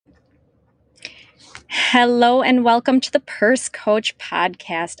Hello and welcome to the Purse Coach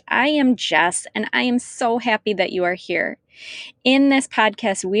Podcast. I am Jess and I am so happy that you are here. In this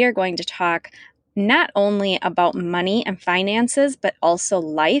podcast, we are going to talk not only about money and finances, but also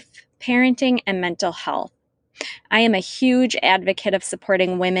life, parenting, and mental health. I am a huge advocate of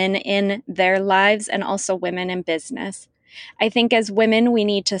supporting women in their lives and also women in business. I think as women, we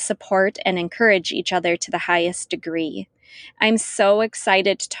need to support and encourage each other to the highest degree. I'm so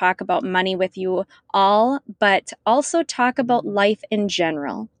excited to talk about money with you all, but also talk about life in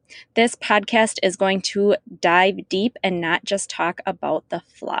general. This podcast is going to dive deep and not just talk about the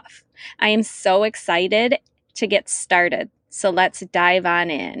fluff. I am so excited to get started. So let's dive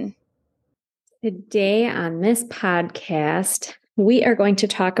on in. Today on this podcast, we are going to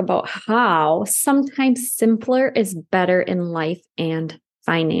talk about how sometimes simpler is better in life and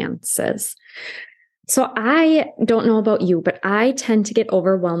finances. So I don't know about you, but I tend to get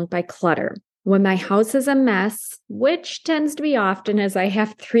overwhelmed by clutter. When my house is a mess, which tends to be often as I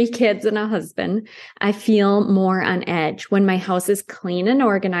have 3 kids and a husband, I feel more on edge. When my house is clean and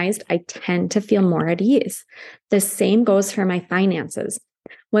organized, I tend to feel more at ease. The same goes for my finances.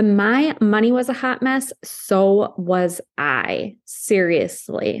 When my money was a hot mess, so was I.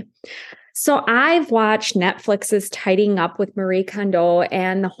 Seriously. So I've watched Netflix's Tidying Up with Marie Kondo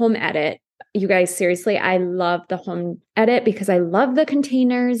and The Home Edit. You guys, seriously, I love The Home Edit because I love the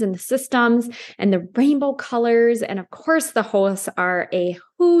containers and the systems and the rainbow colors. And of course, the hosts are a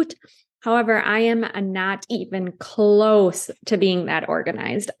hoot. However, I am not even close to being that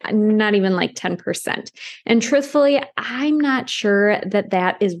organized, not even like 10%. And truthfully, I'm not sure that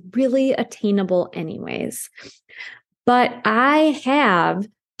that is really attainable anyways. But I have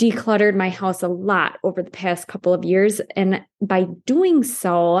decluttered my house a lot over the past couple of years. And by doing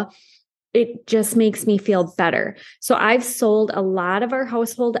so, it just makes me feel better. So I've sold a lot of our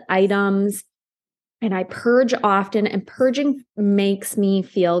household items and I purge often, and purging makes me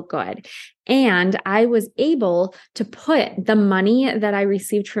feel good. And I was able to put the money that I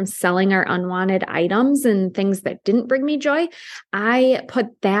received from selling our unwanted items and things that didn't bring me joy, I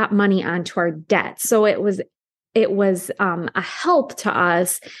put that money onto our debt. So it was a help to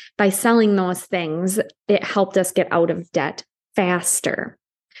us by selling those things. It helped us get out of debt faster.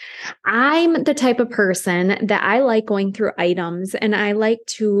 I'm the type of person that I like going through items and I like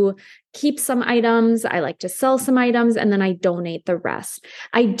to keep some items, I like to sell some items, and then I donate the rest.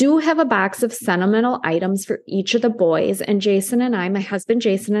 I do have a box of sentimental items for each of the boys, and Jason and I, my husband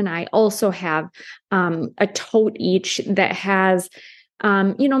Jason and I, also have a tote each that has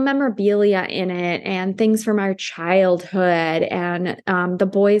memorabilia in it and things from our childhood. And the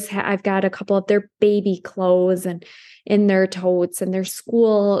boys, I've got a couple of their baby clothes and in their totes and their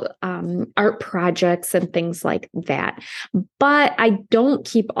school art projects and things like that. But I don't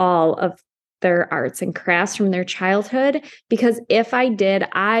keep all of their arts and crafts from their childhood, because if I did,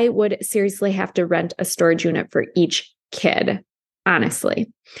 I would seriously have to rent a storage unit for each kid,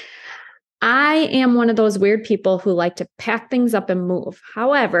 honestly. I am one of those weird people who like to pack things up and move.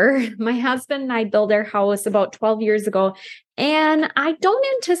 However, my husband and I built our house about 12 years ago, and I don't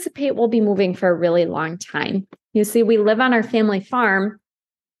anticipate we'll be moving for a really long time. You see, we live on our family farm.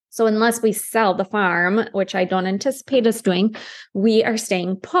 So unless we sell the farm, which I don't anticipate us doing, we are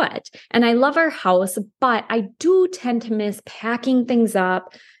staying put. And I love our house, but I do tend to miss packing things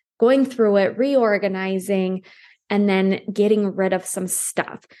up, going through it, reorganizing, and then getting rid of some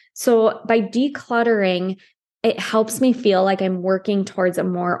stuff. So by decluttering, it helps me feel like I'm working towards a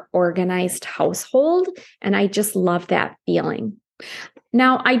more organized household. And I just love that feeling.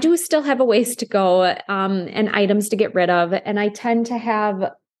 Now, I do still have a ways to go and items to get rid of. And I tend to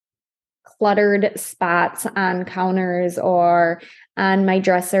have cluttered spots on counters or on my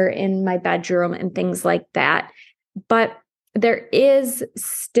dresser in my bedroom and things like that. But there is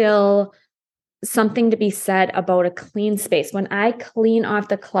still something to be said about a clean space. When I clean off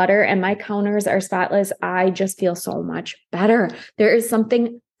the clutter and my counters are spotless, I just feel so much better. There is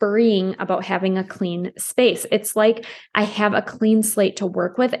something freeing about having a clean space. It's like I have a clean slate to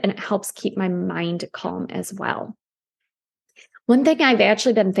work with, and it helps keep my mind calm as well. One thing I've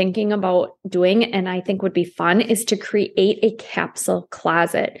actually been thinking about doing, and I think would be fun, is to create a capsule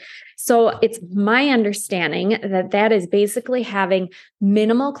closet. So it's my understanding that that is basically having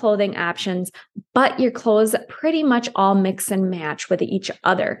minimal clothing options, but your clothes pretty much all mix and match with each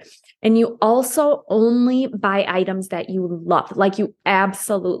other. And you also only buy items that you love, like you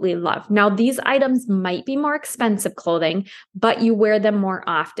absolutely love. Now, these items might be more expensive clothing, but you wear them more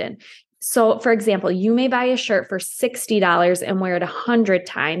often. So for example, you may buy a shirt for $60 and wear it 100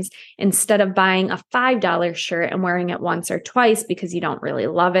 times instead of buying a $5 shirt and wearing it once or twice because you don't really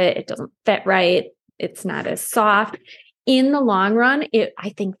love it. It doesn't fit right. It's not as soft. In the long run, I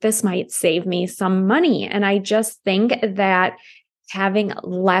think this might save me some money. And I just think that having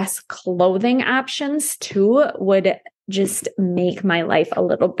less clothing options too would just make my life a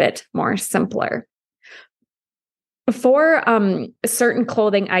little bit more simpler. For certain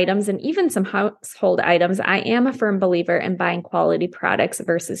clothing items and even some household items, I am a firm believer in buying quality products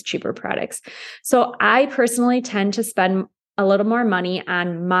versus cheaper products. So I personally tend to spend a little more money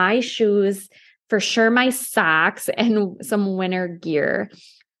on my shoes, for sure my socks, and some winter gear.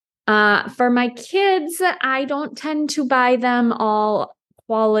 For my kids, I don't tend to buy them all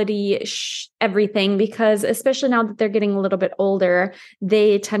quality everything, because especially now that they're getting a little bit older,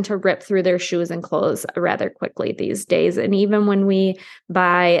 they tend to rip through their shoes and clothes rather quickly these days. And even when we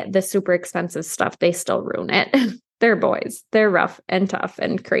buy the super expensive stuff, they still ruin it. They're boys. They're rough and tough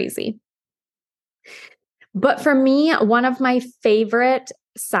and crazy. But for me, one of my favorite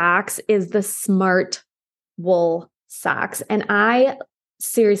socks is the Smart wool socks. And I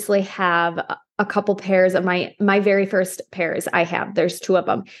seriously have a couple pairs of my very first pairs I have. There's two of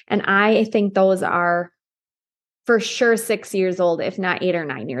them. And I think those are for sure 6 years old, if not 8 or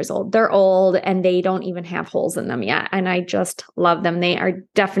 9 years old. They're old and they don't even have holes in them yet. And I just love them. They are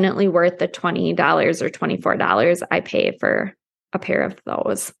definitely worth the $20 or $24 I pay for a pair of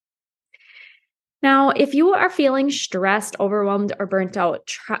those. Now, if you are feeling stressed, overwhelmed, or burnt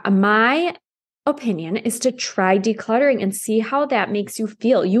out, my opinion is to try decluttering and see how that makes you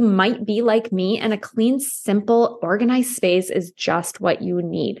feel. You might be like me, and a clean, simple, organized space is just what you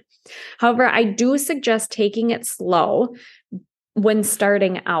need. However, I do suggest taking it slow when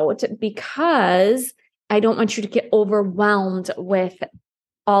starting out, because I don't want you to get overwhelmed with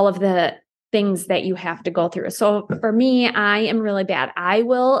all of the things that you have to go through. So for me, I am really bad. I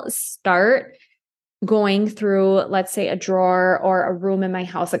will start going through, let's say, a drawer or a room in my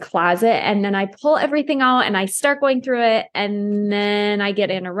house, a closet, and then I pull everything out and I start going through it, and then I get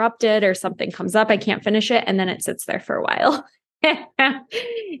interrupted or something comes up, I can't finish it, and then it sits there for a while.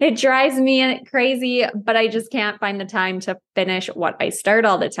 It drives me crazy, but I just can't find the time to finish what I start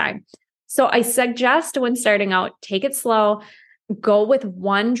all the time. So I suggest when starting out, take it slow. Go with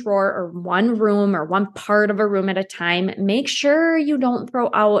one drawer or one room or one part of a room at a time. Make sure you don't throw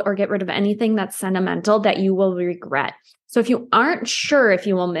out or get rid of anything that's sentimental that you will regret. So if you aren't sure if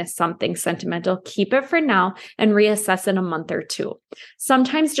you will miss something sentimental, keep it for now and reassess in a month or two.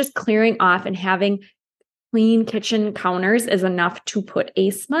 Sometimes just clearing off and having clean kitchen counters is enough to put a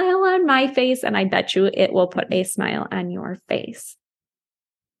smile on my face, and I bet you it will put a smile on your face.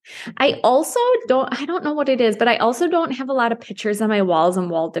 I don't know what it is, but I also don't have a lot of pictures on my walls and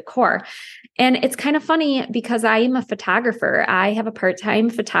wall decor. And it's kind of funny because I am a photographer. I have a part-time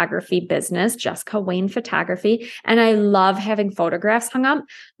photography business, Jessica Wayne Photography, and I love having photographs hung up,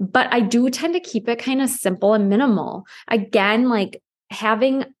 but I do tend to keep it kind of simple and minimal. Again, like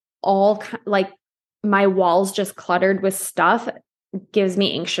having my walls just cluttered with stuff gives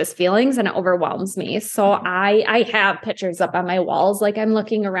me anxious feelings and it overwhelms me. So I have pictures up on my walls. Like I'm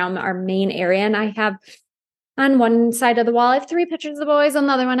looking around our main area, and I have on one side of the wall, I have 3 pictures of the boys. On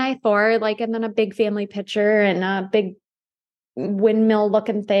the other one, I have 4, and then a big family picture and a big windmill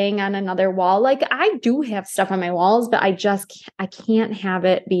looking thing on another wall. Like I do have stuff on my walls, but I can't have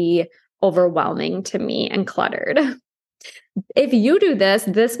it be overwhelming to me and cluttered. If you do this,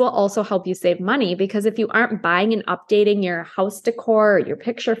 this will also help you save money, because if you aren't buying and updating your house decor or your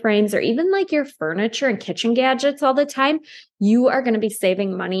picture frames or even like your furniture and kitchen gadgets all the time, you are going to be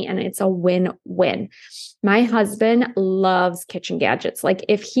saving money, and it's a win-win. My husband loves kitchen gadgets. Like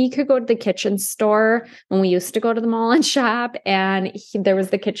if he could go to the kitchen store when we used to go to the mall and shop, and there was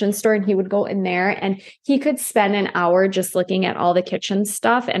the kitchen store, and he would go in there and he could spend an hour just looking at all the kitchen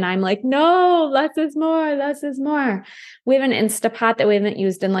stuff. And I'm like, no, less is more, less is more. We have an Instapot that we haven't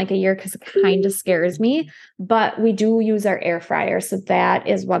used in like a year because it kind of scares me, but we do use our air fryer. So that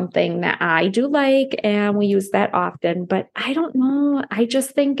is one thing that I do like, and we use that often. But I don't know. I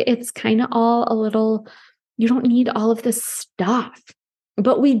just think it's kind of all a little, you don't need all of this stuff,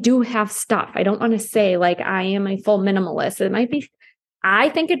 but we do have stuff. I don't want to say like I am a full minimalist. It might be, I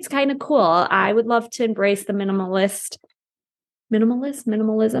think it's kind of cool. I would love to embrace the minimalism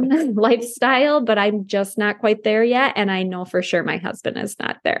lifestyle, but I'm just not quite there yet. And I know for sure my husband is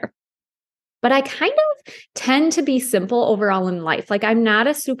not there. But I kind of tend to be simple overall in life. Like I'm not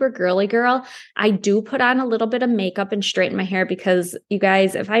a super girly girl. I do put on a little bit of makeup and straighten my hair, because you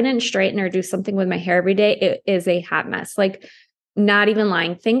guys, if I didn't straighten or do something with my hair every day, it is a hot mess. Like not even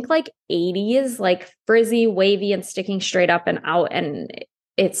lying. Think like 80s, like frizzy, wavy, and sticking straight up and out. And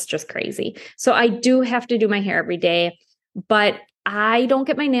it's just crazy. So I do have to do my hair every day. But I don't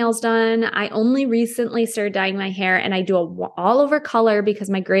get my nails done. I only recently started dyeing my hair, and I do a all over color because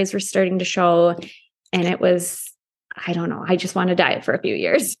my grays were starting to show. And it was, I don't know, I just want to dye it for a few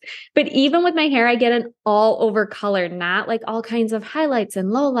years. But even with my hair, I get an all over color, not like all kinds of highlights and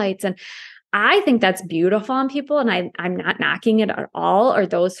lowlights. And I think that's beautiful on people. And I'm not knocking it at all, or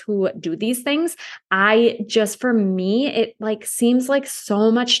those who do these things. For me, it like seems like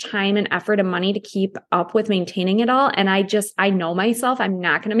so much time and effort and money to keep up with maintaining it all. And I know myself, I'm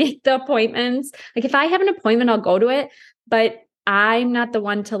not going to make the appointments. Like if I have an appointment, I'll go to it, but I'm not the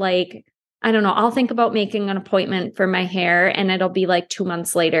one to like, I don't know. I'll think about making an appointment for my hair and it'll be like 2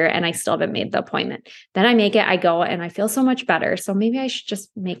 months later and I still haven't made the appointment. Then I make it, I go, and I feel so much better. So maybe I should just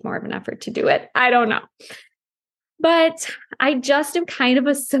make more of an effort to do it. I don't know. But I just am kind of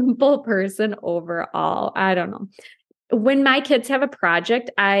a simple person overall. I don't know. When my kids have a project,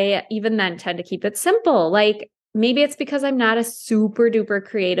 I even then tend to keep it simple. Like maybe it's because I'm not a super duper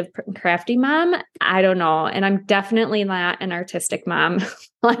creative, crafty mom. I don't know. And I'm definitely not an artistic mom,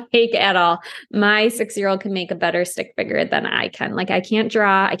 like at all. My 6-year-old can make a better stick figure than I can. Like I can't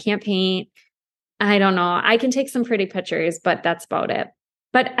draw, I can't paint. I don't know. I can take some pretty pictures, but that's about it.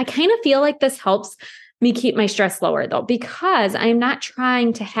 But I kind of feel like this helps me keep my stress lower though, because I'm not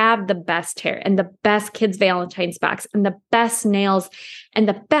trying to have the best hair and the best kids' Valentine's box and the best nails and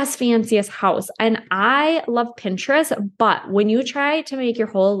the best fanciest house. And I love Pinterest, but when you try to make your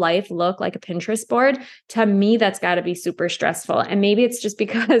whole life look like a Pinterest board, to me, that's got to be super stressful. And maybe it's just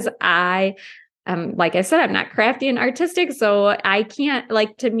because like I said, I'm not crafty and artistic, so I can't,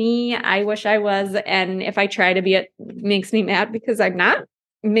 like, to me, I wish I was. And if I try to be, it makes me mad because I'm not.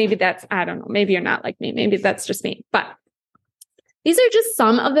 Maybe that's, I don't know, maybe you're not like me. Maybe that's just me. But these are just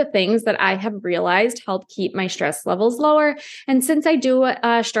some of the things that I have realized help keep my stress levels lower. And since I do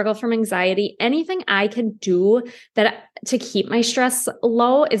struggle from anxiety, anything I can do to keep my stress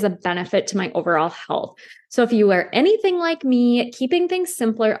low is a benefit to my overall health. So if you are anything like me, keeping things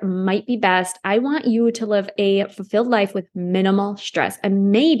simpler might be best. I want you to live a fulfilled life with minimal stress.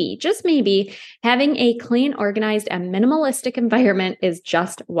 And maybe, just maybe, having a clean, organized, and minimalistic environment is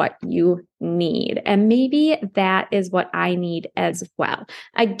just what you need. And maybe that is what I need as well.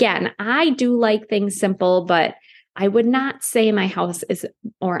 Again, I do like things simple, but I would not say my house is,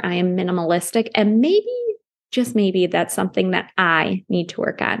 or I am minimalistic. And maybe, just maybe, that's something that I need to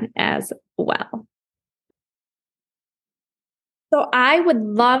work on as well. So I would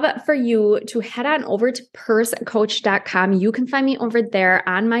love for you to head on over to purscoach.com. You can find me over there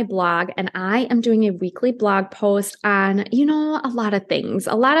on my blog, and I am doing a weekly blog post on, a lot of things.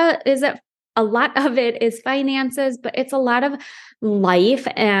 A lot of it is finances, but it's a lot of life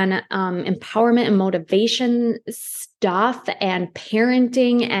and empowerment and motivation stuff and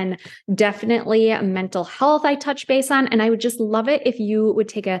parenting and definitely mental health I touch base on. And I would just love it if you would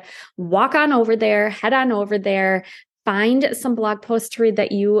take a walk on over there, head on over there, find some blog posts to read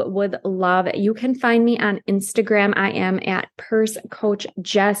that you would love. You can find me on Instagram. I am at Purse Coach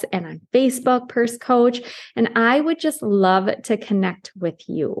Jess, and on Facebook, Purse Coach. And I would just love to connect with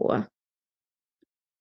you.